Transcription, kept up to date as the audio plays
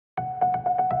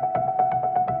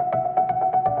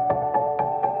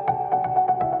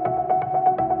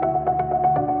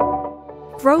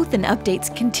Growth and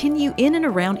updates continue in and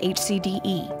around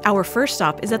HCDE. Our first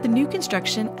stop is at the new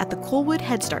construction at the Coolwood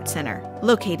Head Start Center,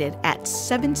 located at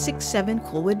 767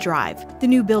 Coolwood Drive. The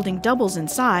new building doubles in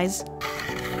size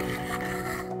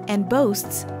and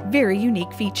boasts very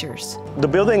unique features. The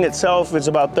building itself is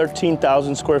about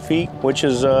 13,000 square feet, which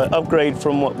is an upgrade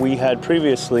from what we had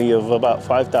previously of about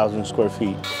 5,000 square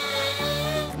feet.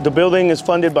 The building is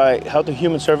funded by Health and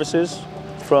Human Services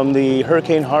from the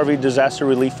Hurricane Harvey Disaster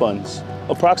Relief Funds.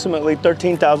 Approximately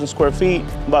 13,000 square feet,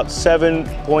 about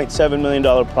 $7.7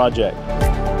 million project.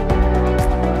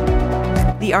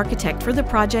 The architect for the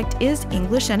project is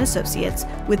English & Associates,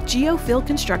 with Geophil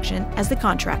Construction as the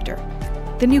contractor.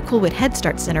 The new Coolwood Head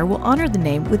Start Center will honor the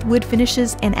name with wood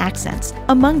finishes and accents.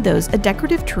 Among those, a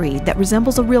decorative tree that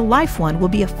resembles a real-life one will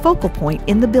be a focal point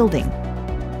in the building.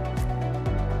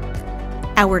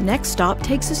 Our next stop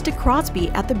takes us to Crosby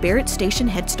at the Barrett Station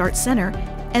Head Start Center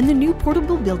and the new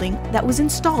portable building that was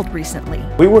installed recently.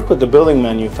 We work with the building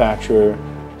manufacturer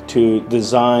to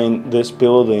design this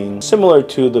building similar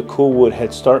to the Coolwood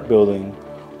Head Start building,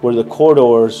 where the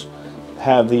corridors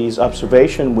have these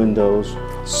observation windows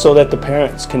so that the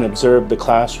parents can observe the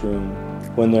classroom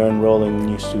when they're enrolling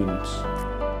new students.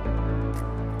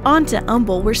 On to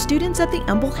Humble, where students at the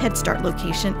Humble Head Start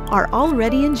location are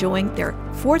already enjoying their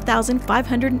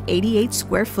 4,588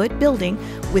 square foot building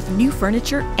with new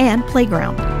furniture and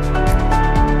playground.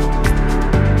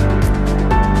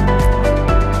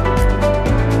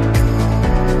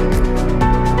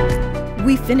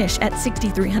 We finish at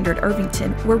 6300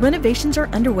 Irvington, where renovations are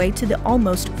underway to the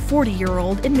almost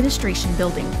 40-year-old administration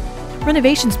building.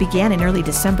 Renovations began in early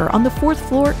December on the 4th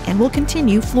floor and will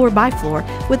continue floor by floor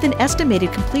with an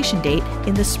estimated completion date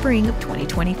in the spring of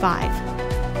 2025.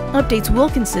 Updates will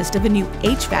consist of a new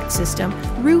HVAC system,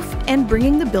 roof, and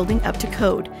bringing the building up to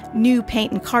code. New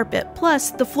paint and carpet, plus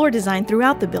the floor design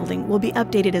throughout the building will be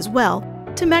updated as well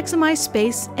to maximize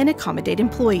space and accommodate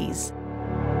employees.